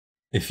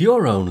If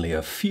you're only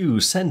a few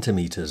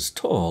centimeters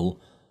tall,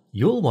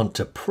 you'll want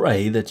to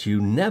pray that you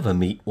never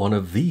meet one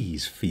of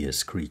these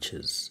fierce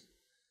creatures.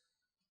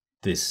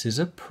 This is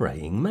a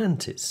praying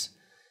mantis,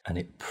 and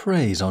it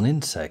preys on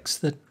insects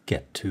that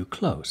get too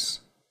close,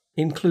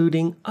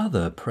 including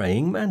other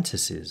praying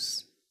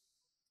mantises.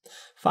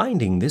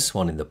 Finding this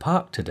one in the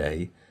park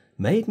today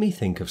made me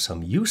think of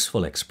some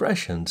useful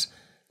expressions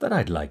that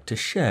I'd like to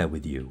share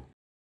with you.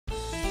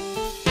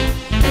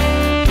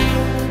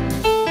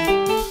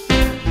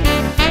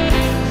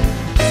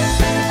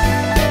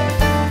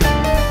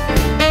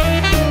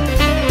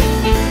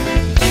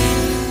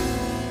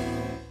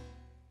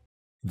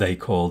 They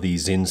call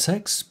these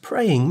insects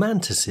praying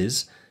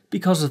mantises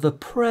because of the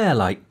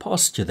prayer-like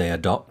posture they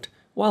adopt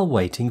while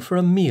waiting for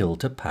a meal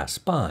to pass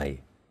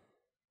by.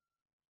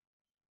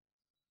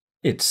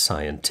 Its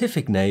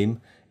scientific name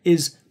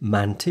is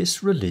Mantis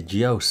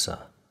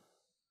religiosa.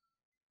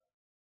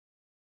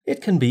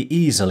 It can be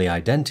easily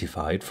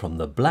identified from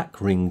the black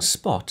ring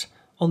spot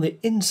on the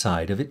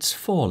inside of its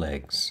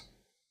forelegs.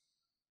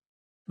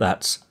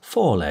 That's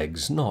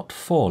forelegs, not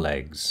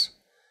forelegs.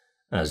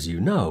 As you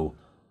know,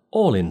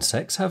 all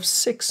insects have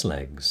 6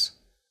 legs.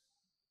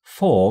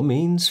 4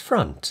 means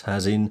front,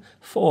 as in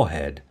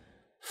forehead,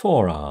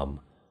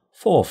 forearm,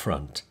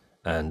 forefront,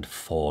 and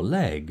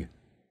foreleg.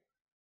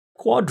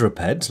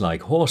 Quadrupeds,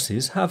 like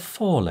horses, have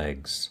 4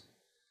 legs.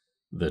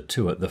 The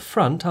 2 at the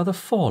front are the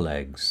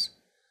forelegs.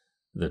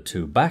 The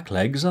 2 back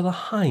legs are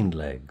the hind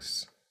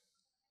legs.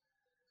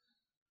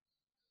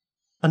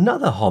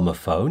 Another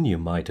homophone you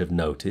might have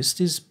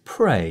noticed is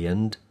pray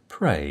and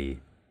pray.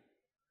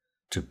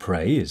 To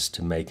pray is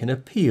to make an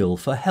appeal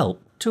for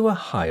help to a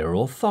higher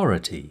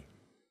authority.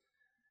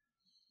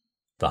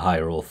 The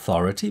higher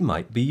authority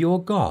might be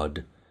your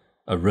God,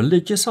 a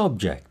religious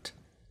object,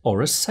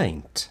 or a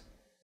saint.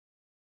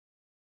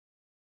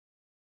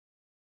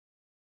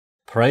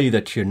 Pray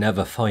that you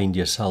never find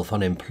yourself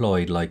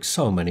unemployed like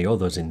so many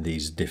others in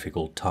these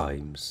difficult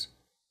times.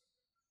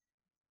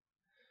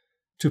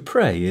 To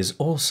pray is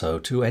also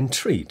to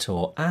entreat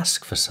or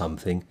ask for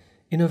something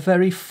in a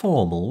very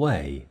formal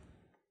way.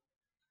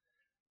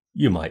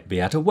 You might be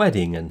at a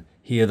wedding and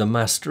hear the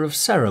master of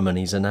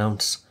ceremonies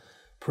announce,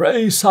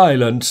 "Pray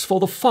silence for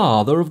the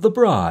father of the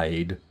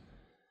bride."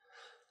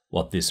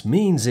 What this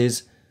means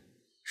is,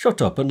 shut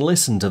up and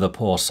listen to the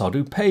poor sod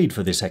who paid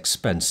for this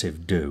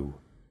expensive do.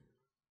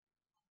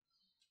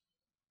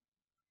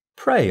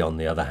 Prey, on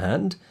the other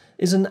hand,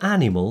 is an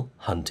animal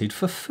hunted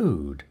for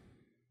food.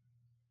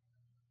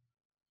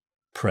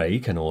 Prey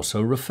can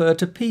also refer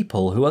to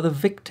people who are the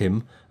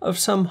victim of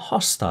some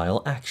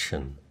hostile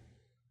action.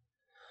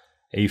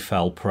 He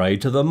fell prey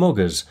to the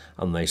muggers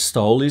and they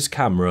stole his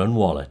camera and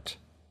wallet.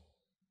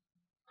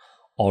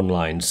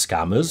 Online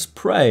scammers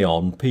prey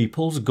on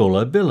people's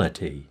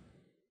gullibility.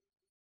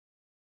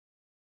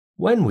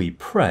 When we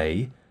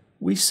pray,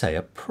 we say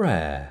a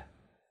prayer.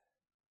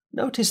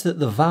 Notice that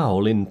the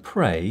vowel in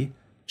pray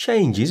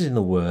changes in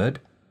the word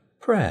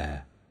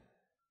prayer.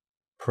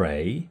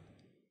 Pray,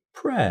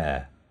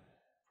 prayer.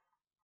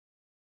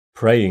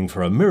 Praying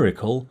for a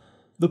miracle,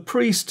 the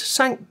priest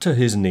sank to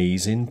his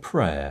knees in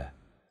prayer.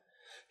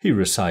 He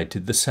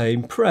recited the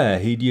same prayer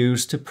he'd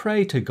used to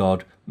pray to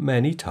God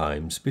many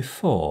times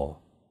before.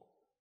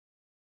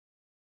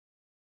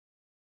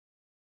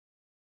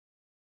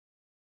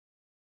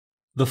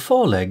 The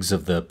forelegs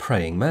of the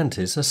praying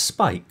mantis are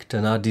spiked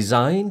and are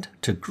designed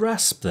to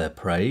grasp their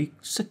prey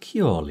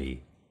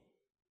securely.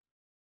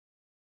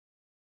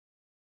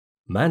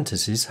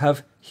 Mantises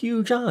have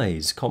huge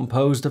eyes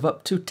composed of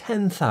up to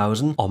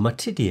 10,000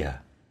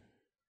 ommatidia.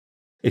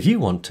 If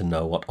you want to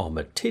know what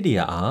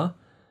ommatidia are,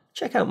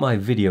 check out my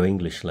video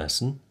English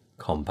lesson,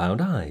 Compound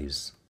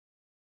Eyes.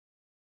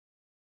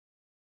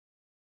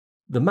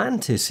 The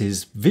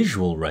mantis's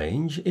visual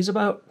range is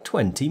about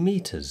 20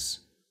 meters.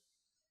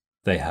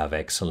 They have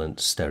excellent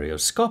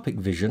stereoscopic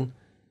vision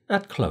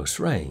at close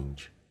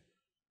range.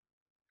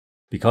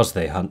 Because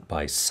they hunt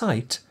by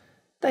sight,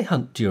 they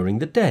hunt during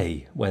the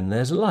day when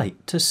there's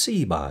light to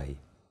see by.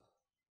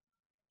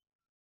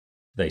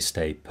 They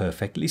stay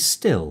perfectly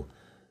still,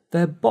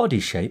 their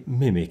body shape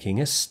mimicking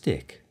a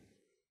stick.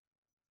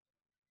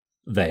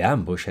 They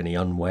ambush any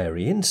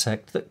unwary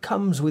insect that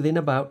comes within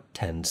about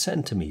 10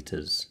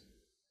 centimeters.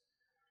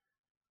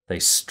 They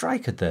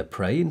strike at their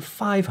prey in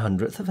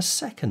 5/100th of a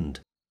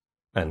second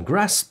and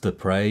grasp the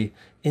prey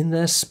in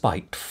their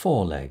spiked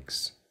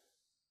forelegs.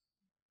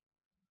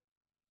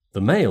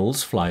 The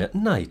males fly at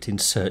night in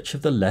search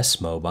of the less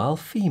mobile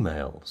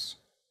females.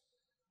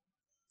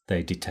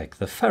 They detect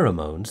the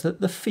pheromones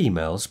that the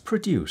females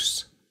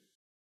produce.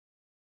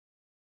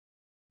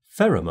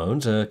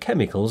 Pheromones are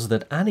chemicals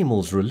that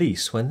animals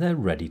release when they're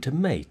ready to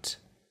mate.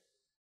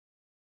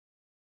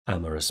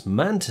 Amorous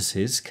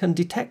mantises can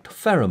detect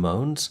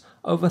pheromones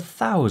over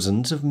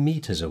thousands of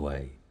meters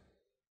away.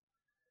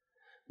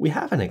 We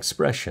have an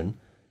expression,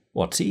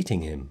 what's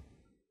eating him?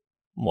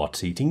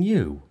 What's eating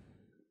you?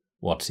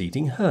 What's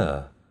eating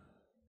her?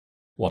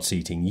 What's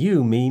eating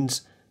you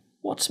means,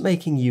 what's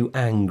making you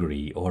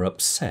angry or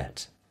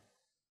upset?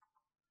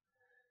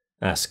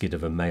 Ask it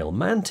of a male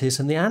mantis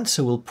and the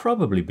answer will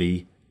probably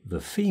be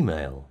the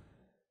female.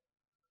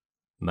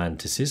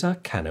 Mantises are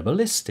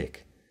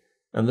cannibalistic,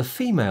 and the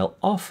female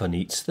often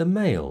eats the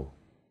male.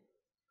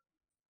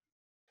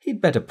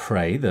 He'd better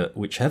pray that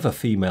whichever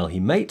female he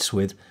mates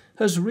with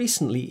has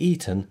recently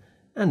eaten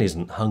and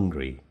isn't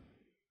hungry.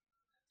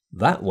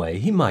 That way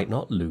he might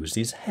not lose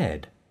his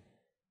head.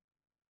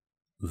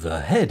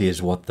 The head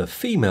is what the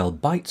female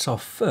bites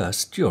off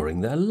first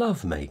during their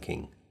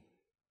love-making.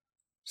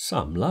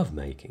 Some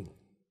love-making.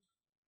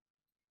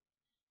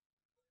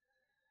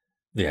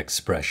 The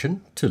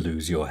expression, to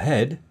lose your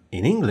head,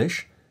 in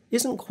English,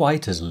 isn't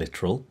quite as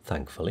literal,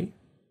 thankfully.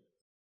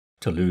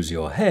 To lose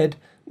your head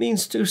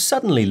means to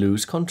suddenly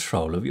lose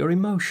control of your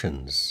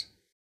emotions.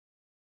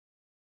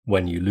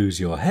 When you lose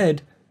your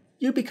head,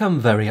 you become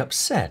very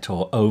upset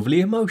or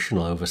overly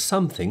emotional over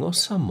something or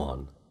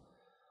someone.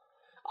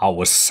 I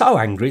was so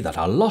angry that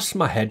I lost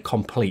my head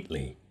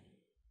completely.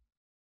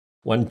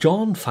 When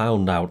John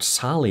found out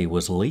Sally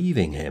was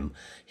leaving him,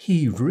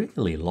 he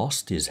really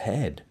lost his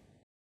head.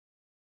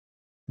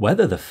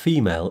 Whether the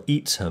female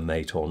eats her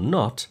mate or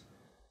not,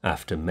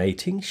 after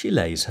mating she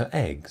lays her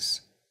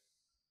eggs.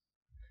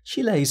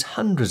 She lays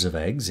hundreds of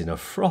eggs in a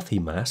frothy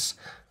mass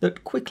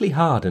that quickly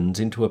hardens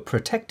into a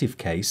protective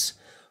case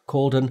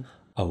called an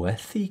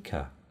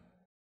ootheca.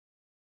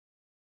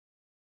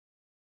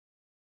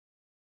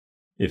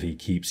 If he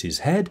keeps his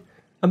head,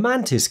 a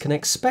mantis can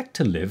expect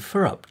to live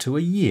for up to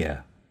a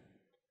year.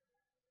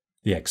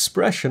 The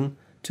expression,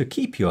 to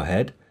keep your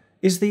head,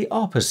 is the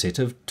opposite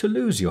of to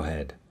lose your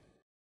head.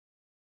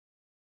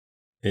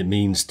 It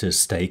means to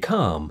stay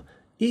calm,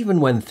 even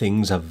when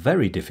things are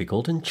very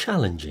difficult and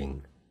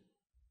challenging.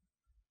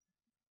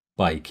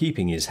 By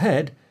keeping his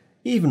head,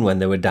 even when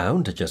they were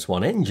down to just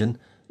one engine,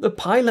 the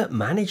pilot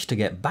managed to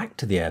get back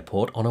to the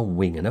airport on a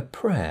wing and a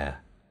prayer.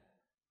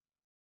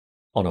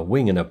 On a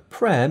wing and a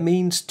prayer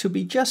means to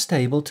be just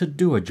able to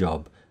do a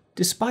job,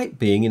 despite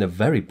being in a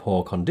very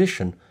poor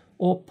condition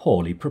or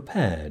poorly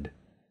prepared.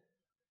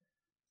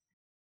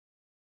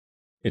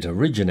 It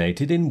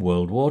originated in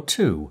World War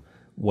II,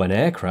 when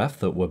aircraft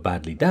that were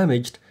badly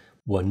damaged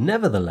were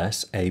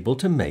nevertheless able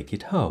to make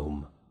it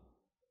home.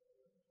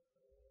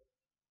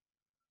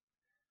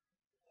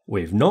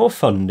 We've no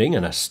funding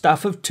and a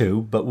staff of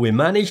 2, but we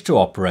managed to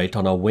operate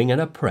on a wing and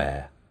a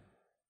prayer.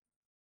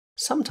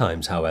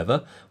 Sometimes,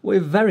 however, we're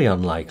very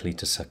unlikely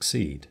to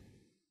succeed.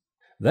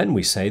 Then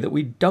we say that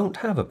we don't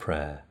have a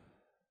prayer.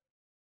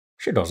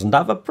 She doesn't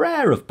have a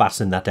prayer of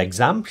passing that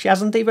exam. She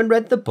hasn't even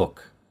read the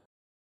book.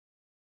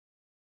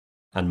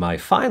 And my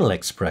final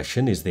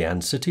expression is the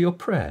answer to your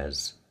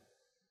prayers.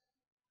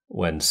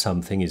 When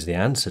something is the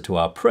answer to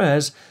our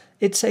prayers,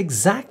 it's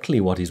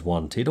exactly what is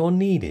wanted or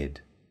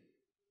needed.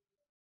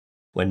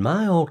 When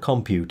my old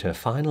computer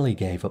finally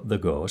gave up the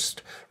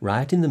ghost,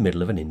 right in the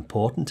middle of an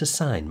important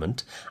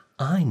assignment,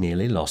 I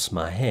nearly lost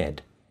my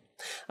head.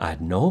 I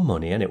had no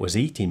money and it was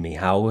eating me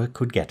how I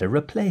could get a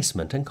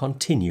replacement and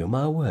continue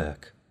my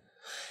work.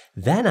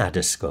 Then I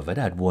discovered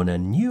I'd won a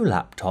new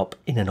laptop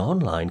in an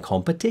online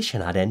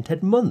competition I'd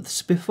entered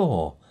months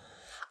before.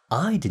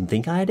 I didn't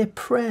think I had a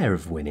prayer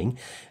of winning,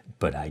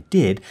 but I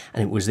did,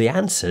 and it was the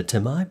answer to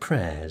my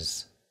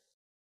prayers.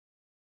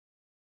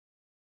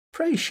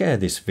 Pray share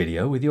this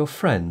video with your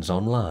friends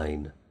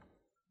online.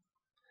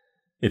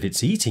 If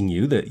it's eating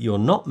you that you're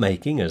not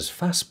making as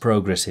fast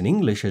progress in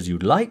English as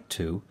you'd like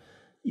to,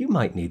 you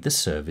might need the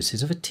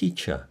services of a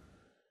teacher.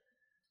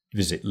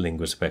 Visit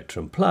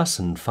LinguaSpectrum Plus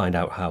and find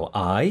out how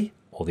I,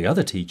 or the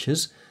other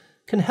teachers,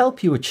 can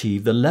help you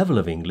achieve the level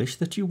of English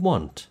that you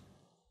want.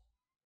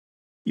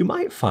 You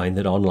might find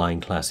that online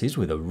classes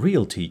with a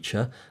real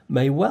teacher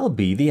may well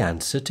be the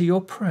answer to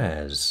your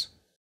prayers.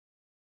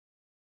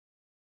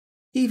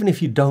 Even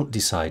if you don't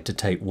decide to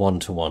take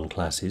one-to-one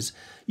classes,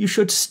 you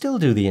should still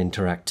do the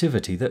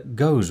interactivity that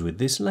goes with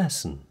this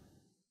lesson.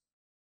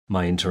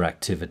 My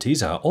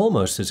interactivities are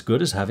almost as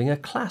good as having a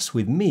class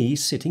with me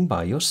sitting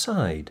by your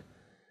side.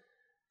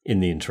 In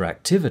the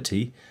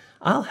interactivity,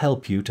 I'll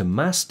help you to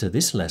master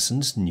this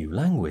lesson's new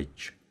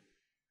language.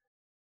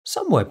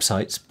 Some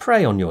websites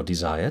prey on your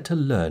desire to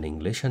learn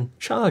English and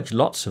charge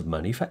lots of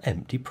money for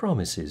empty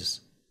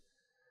promises.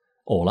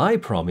 All I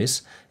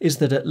promise is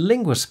that at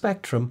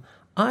LinguaSpectrum,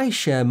 I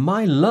share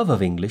my love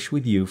of English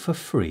with you for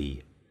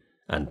free,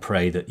 and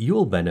pray that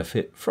you'll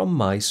benefit from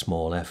my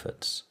small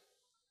efforts.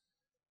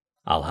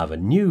 I'll have a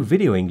new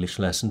video English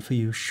lesson for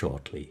you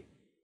shortly.